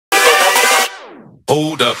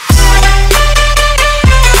Hold up.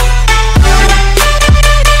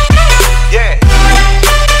 Yeah.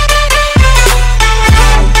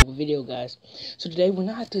 Video, guys. So today we're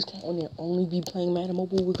not just going to only be playing Madden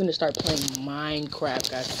Mobile. We're going to start playing Minecraft,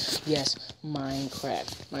 guys. Yes,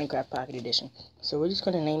 Minecraft Pocket Edition. So we're just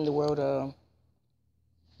going to name the world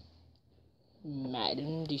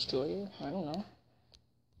Madden Destroyer. I don't know.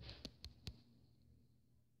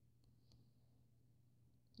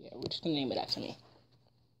 Yeah, we're just going to name it after me.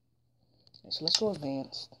 So let's go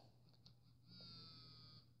advanced.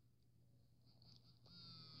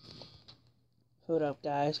 Hold up,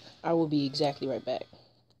 guys. I will be exactly right back.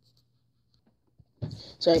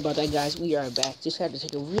 Sorry about that, guys. We are back. Just had to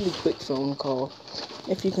take a really quick phone call.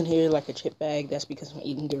 If you can hear like a chip bag, that's because I'm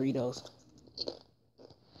eating Doritos.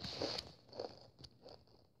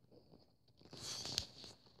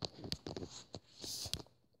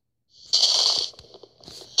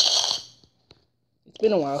 It's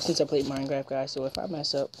been a while since I played Minecraft, guys, so if I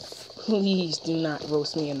mess up, please do not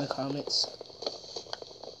roast me in the comments.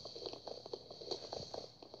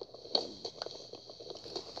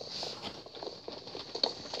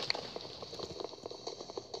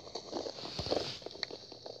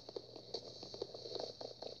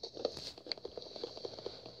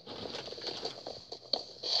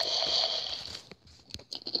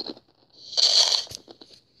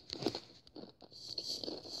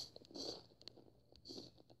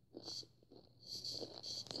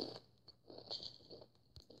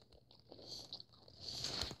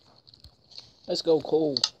 Let's go,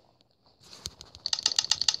 Cole.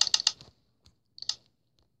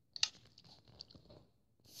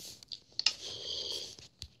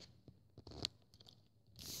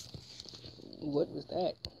 What was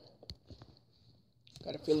that?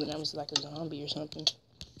 Got a feeling that was like a zombie or something.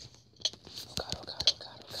 Oh god, oh god, oh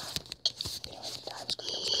god, oh god. Getting ready to die. I'm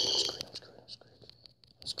screwed, I'm screwed, I'm screwed, I'm screwed,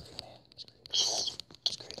 I'm screwed. I'm screwed, man. I'm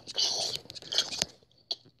screwed. I'm screwed,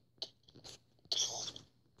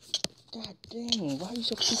 God dang, why are you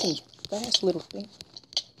so freaking fast, little thing?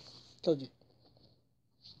 Told you.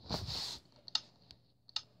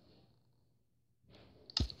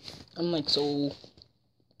 I'm like so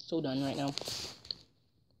done right now.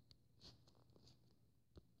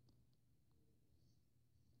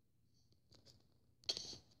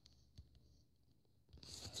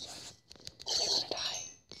 You're gonna die.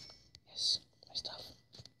 Yes, my stuff.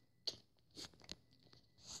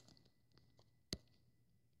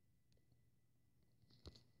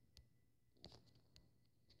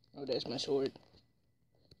 Oh, there's my sword.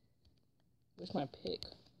 Where's my pick?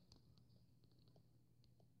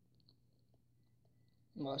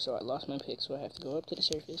 Well, so I lost my pick, so I have to go up to the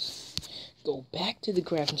surface, go back to the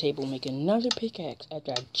crafting table, make another pickaxe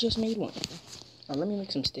after I just made one. Now let me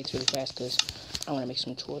make some sticks really fast, because I want to make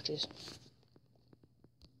some torches.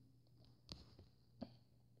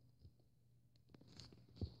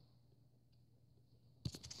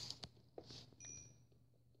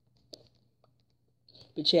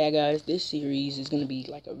 But yeah, guys, this series is going to be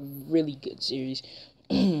like a really good series.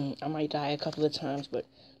 I might die a couple of times, but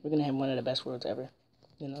we're going to have one of the best worlds ever.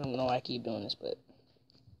 And I don't know why I keep doing this, but...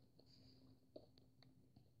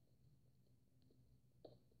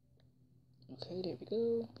 Okay, there we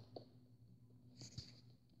go.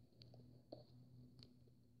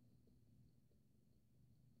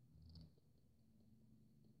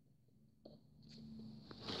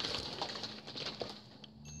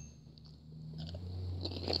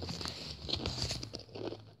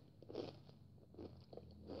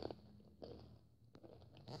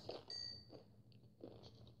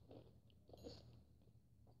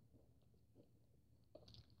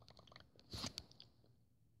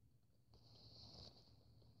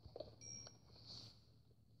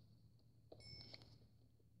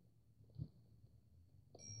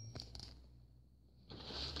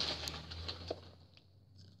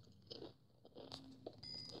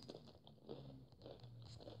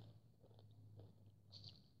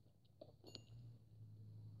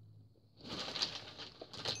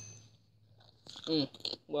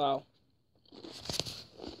 Wow.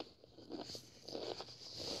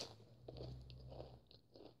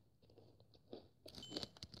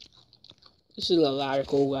 This is a lot of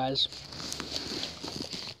coal, guys.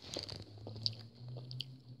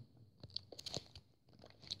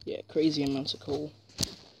 Yeah, crazy amounts of coal.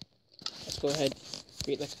 Let's go ahead,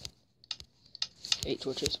 create like 8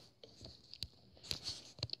 torches.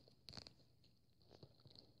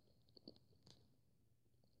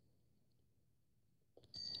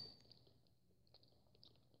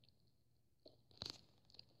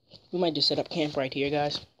 We might just set up camp right here,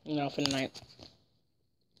 guys. You know, for the night.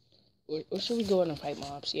 Or should we go out and fight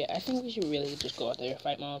mobs? Yeah, I think we should really just go out there and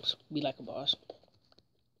fight mobs. Be like a boss.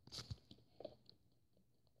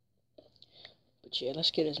 But yeah,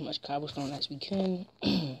 let's get as much cobblestone as we can.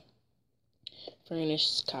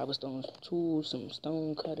 Furnace, cobblestone tools, some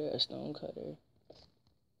stone cutter, a stone cutter.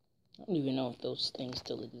 I don't even know if those things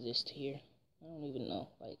still exist here. I don't even know.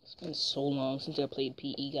 Like, it's been so long since I played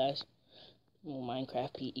PE, guys. Oh,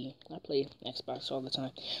 Minecraft PE. I play Xbox all the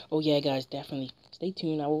time. Oh yeah, guys, definitely stay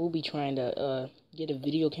tuned. I will be trying to get a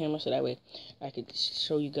video camera so that way I could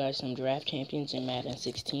show you guys some draft champions in Madden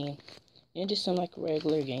 16 and just some like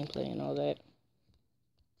regular gameplay and all that.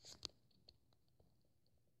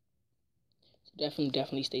 So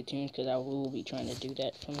definitely stay tuned because I will be trying to do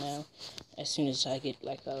that from now as soon as I get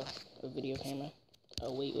like a video camera.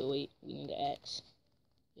 Oh wait, we need the axe.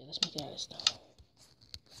 Yeah, let's make it out of stone.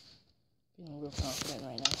 Feeling real confident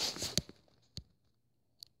right now.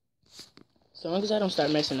 So long as I don't start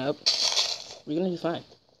messing up, we're gonna be fine.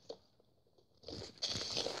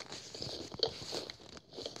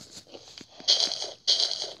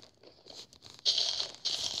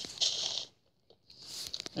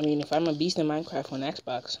 I mean, if I'm a beast in Minecraft on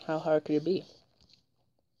Xbox, how hard could it be?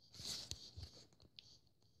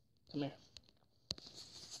 Come here.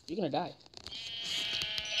 You're gonna die.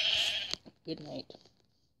 Good night.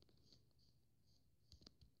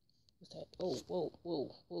 What's that? Oh,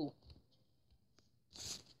 whoa.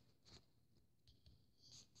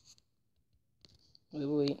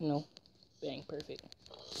 Wait, no. Bang, perfect.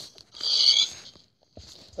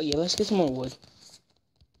 Oh yeah, let's get some more wood.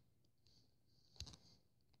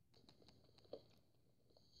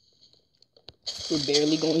 We're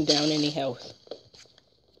barely going down any health.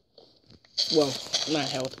 Well, not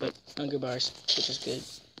health, but hunger bars, which is good.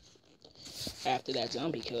 After that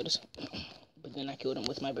zombie killed us. But then I killed him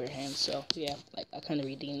with my bare hands, so yeah, like I kind of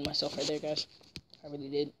redeemed myself right there, guys. I really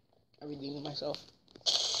did. I redeemed myself.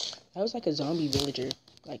 I was like a zombie villager.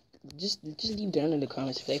 Like, just leave down in the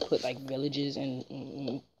comments if they put like villages and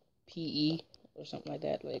PE or something like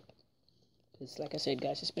that. Like, because like I said,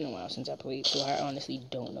 guys, it's been a while since I played, so I honestly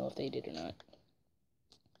don't know if they did or not.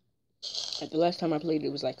 Like the last time I played,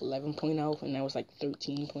 it was like 11.0, and that was like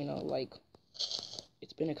 13.0. Like,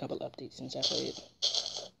 it's been a couple updates since I played.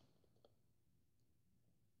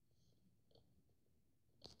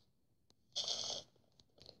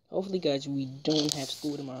 Hopefully, guys, we don't have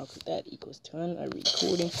school tomorrow, because that equals tons of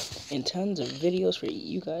recording and tons of videos for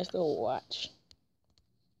you guys to watch.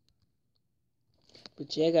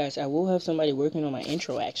 But yeah, guys, I will have somebody working on my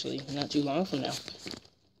intro, actually, not too long from now.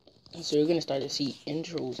 So you're going to start to see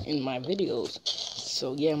intros in my videos.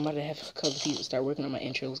 So yeah, I'm about to have a couple people start working on my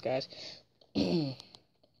intros, guys.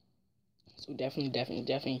 So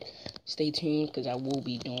definitely stay tuned, because I will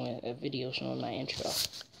be doing a video showing my intro.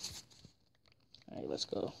 Alright, let's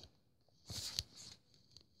go.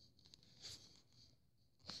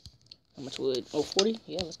 How much wood? Oh, 40?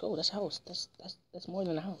 Yeah, let's go. That's a house. That's more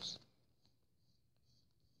than a house.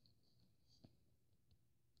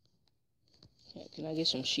 Yeah, can I get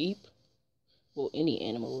some sheep? Well, any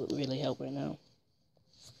animal would really help right now.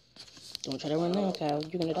 Don't try to run now, Kyle.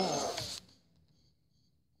 You're gonna die.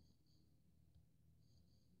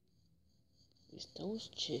 It's those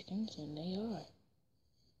chickens, and they are.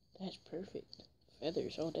 That's perfect.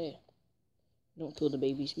 Feathers all day. Don't kill the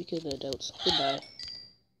babies. We kill the adults. Goodbye.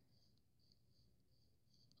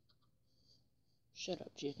 Shut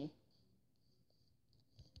up, chicken.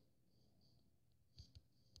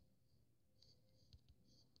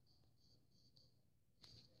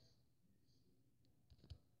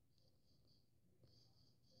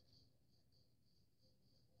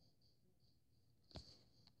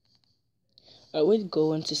 I would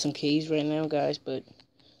go into some caves right now, guys, but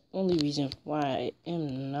only reason why I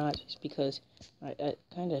am not is because I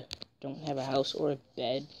kind of don't have a house or a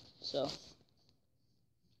bed, so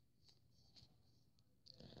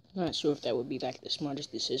I'm not sure if that would be like the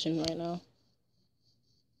smartest decision right now.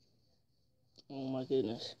 Oh my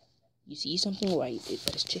goodness. You see something white,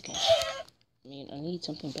 that is chicken. I mean, I need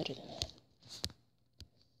something better than that.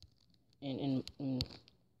 And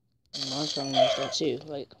Armstrong knows that too.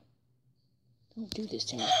 Like, don't do this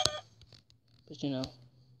to me. But you know,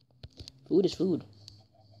 food is food.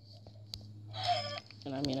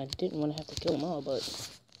 And I mean, I didn't want to have to kill them all, but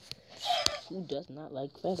who does not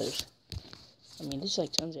like feathers? I mean, there's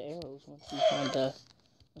like tons of arrows once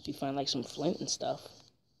we find like some flint and stuff.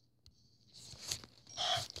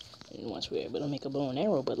 And once we're able to make a bow and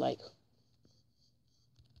arrow, but like,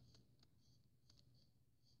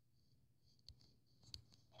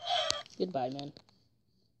 goodbye, man.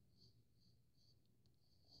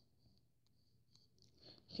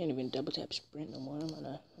 Can't even double tap sprint no more. I'm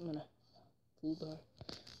gonna Food bar.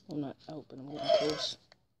 I'm not out, but I'm getting close.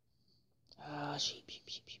 Ah, sheep.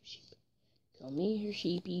 Come here,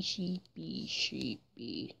 sheepy.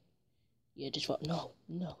 Yeah, just fall.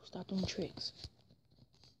 No, stop doing tricks.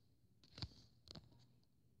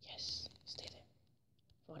 Yes, stay there.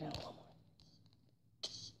 Fall down one more.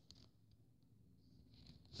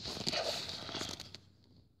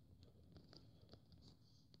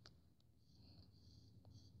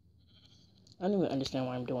 I don't even understand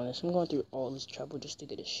why I'm doing this. I'm going through all this trouble just to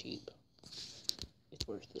get a sheep. It's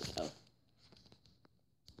worth it, though.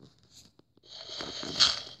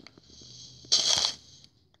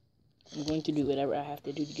 I'm going to do whatever I have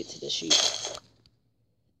to do to get to the sheep.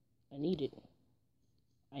 I need it.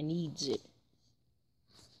 I needs it.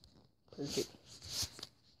 Perfect.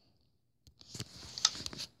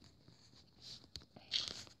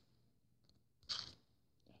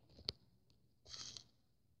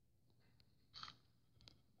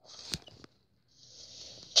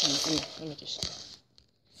 Let me just...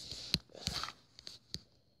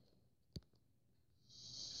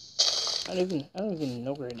 I don't even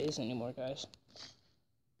know where it is anymore, guys.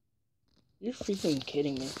 You're freaking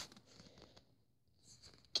kidding me.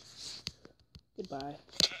 Goodbye.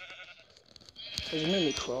 Because you made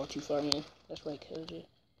me crawl too far, man. That's why I killed you. Is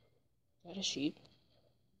that a sheep?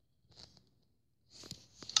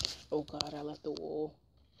 Oh god, I left the wool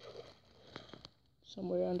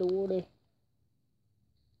somewhere underwater.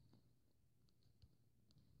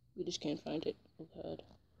 We just can't find it. Oh god.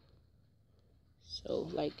 So,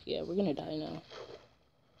 like, yeah, we're gonna die now.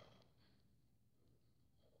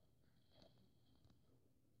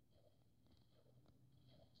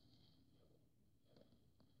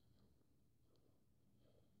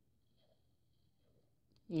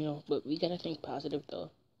 You know, but we gotta think positive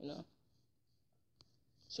though, you know.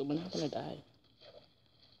 So we're not gonna die.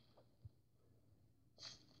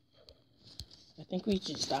 I think we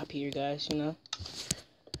should stop here, guys, you know.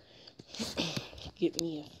 Get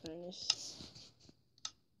me a furnace.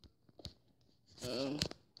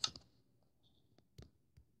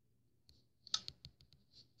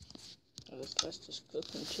 Let's just cook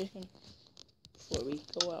some chicken before we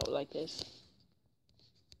go out like this.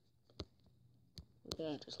 We're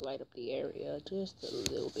gonna just light up the area just a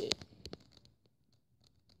little bit.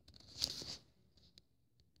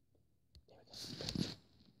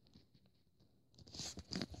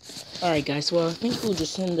 Alright guys, well I think we'll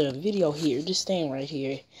just end the video here, just staying right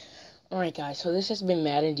here. Alright guys, so this has been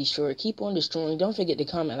Madden Destroyer. Keep on destroying. Don't forget to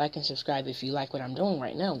comment, like, and subscribe if you like what I'm doing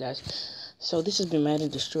right now, guys. So this has been Madden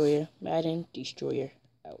Destroyer. Madden Destroyer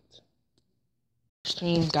out.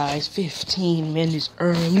 Stream, guys, 15 minutes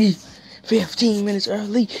early. 15 minutes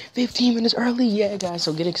early. 15 minutes early. Yeah, guys,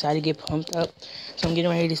 so get excited, get pumped up. So I'm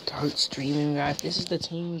getting ready to start streaming, guys. This is the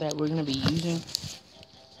team that we're going to be using.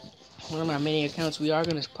 One of my many accounts. We are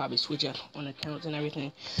going to probably switch up on accounts and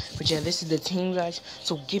everything. But yeah, this is the team, guys.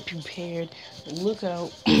 So get prepared. Look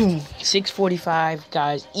out. 6:45,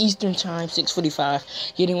 guys. Eastern time,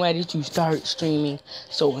 6:45. Getting ready to start streaming.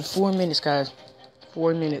 So in 4 minutes, guys.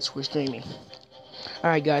 4 minutes, we're streaming.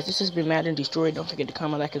 Alright, guys. This has been Madden Destroyer. Don't forget to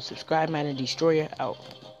comment, like, and subscribe. Madden Destroyer out.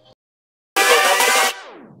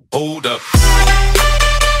 Hold up.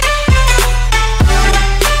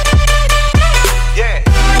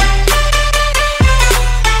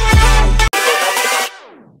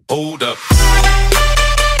 Hold up.